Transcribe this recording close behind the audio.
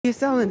you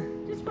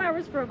selling? Just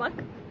flowers for $1.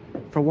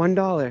 For $1.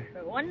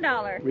 For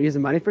 $1. We're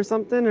using money for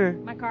something, or?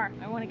 My car.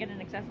 I want to get an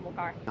accessible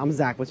car. I'm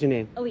Zach. What's your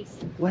name? Elise.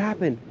 What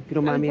happened? If you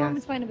don't I was mind me born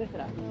with asking.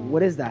 spina bifida.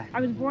 What is that?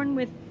 I was born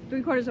with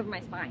 3/4 of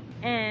my spine,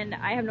 and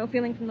I have no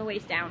feeling from the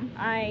waist down.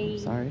 I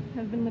Sorry.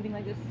 have been living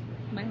like this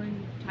my whole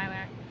entire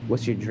life.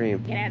 What's your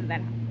dream? Get out of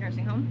that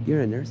nursing home.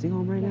 You're in a nursing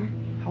home right now?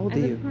 How old I are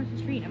live you? across the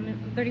street. I'm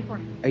 34.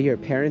 Are your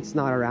parents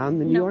not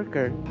around in New No. York,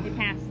 or? They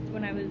passed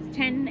when I was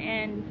 10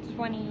 and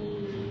 29.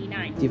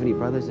 Do you have any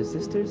brothers or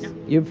sisters? No.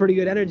 You have pretty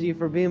good energy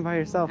for being by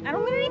yourself. I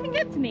don't let anything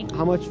get to me.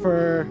 How much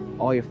for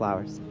all your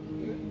flowers?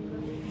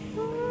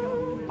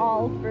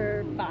 All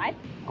for $5.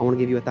 I want to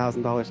give you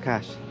 $1,000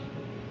 cash.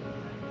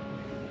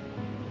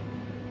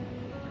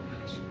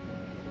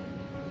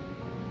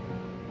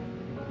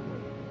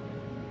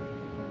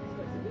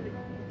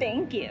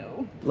 Thank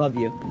you. Love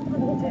you.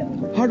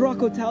 Hard Rock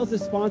Hotels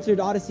has sponsored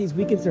Odyssey's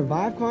We Can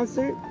Survive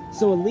concert.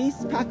 So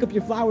Elise, pack up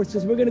your flowers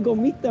because we're going to go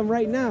meet them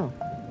right now.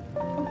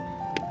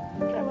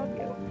 I love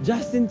you.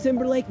 Justin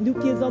Timberlake, New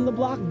Kids on the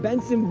Block,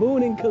 Benson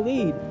Boone, and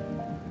Khalid.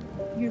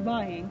 You're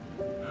buying.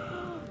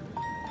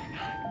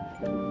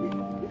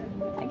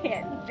 I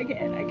can't. I'm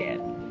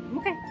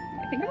okay.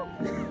 I think I'm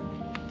okay.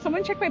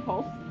 Someone check my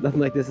pulse. Nothing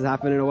like this has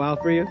happened in a while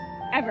for you?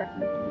 Ever.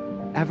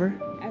 Ever?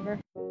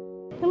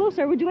 Hello,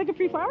 sir. Would you like a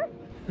free flower?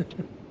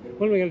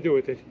 What am I going to do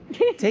with it?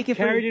 Take it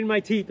Carried from... in my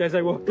teeth as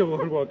I walked the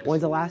boardwalk.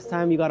 When's the last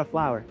time you got a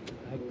flower?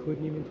 I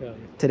couldn't even tell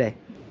you. Today.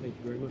 Thank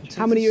you very much.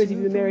 How many years have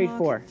you been married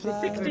for?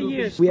 60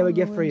 years. We have a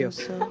gift for you.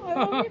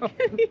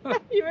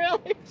 You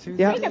really?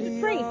 Yeah. Think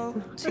I'm free.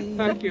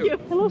 Thank you.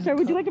 Hello, sir.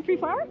 Would you like a free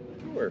flower?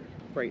 Sure.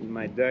 Brighten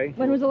my day.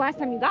 When was the last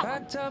time you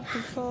got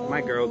one?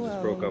 My girl just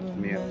broke up with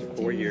me after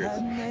 4 years.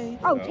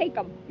 Oh, take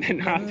them.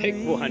 And I'll take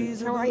one.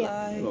 How are you?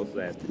 Well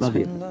said. Love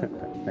you.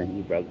 Thank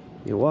you, brother.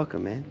 You're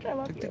welcome, man. I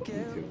love you. You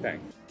too.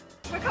 Thanks.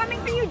 We're coming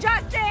for you,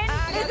 Justin.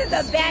 This is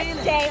the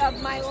best day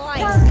of my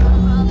life.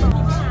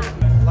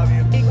 Love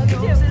you. Love you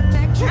too.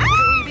 Ah!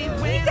 He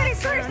said it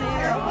first.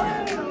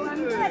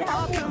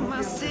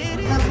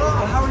 Hello,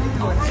 how are you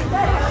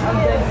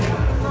doing?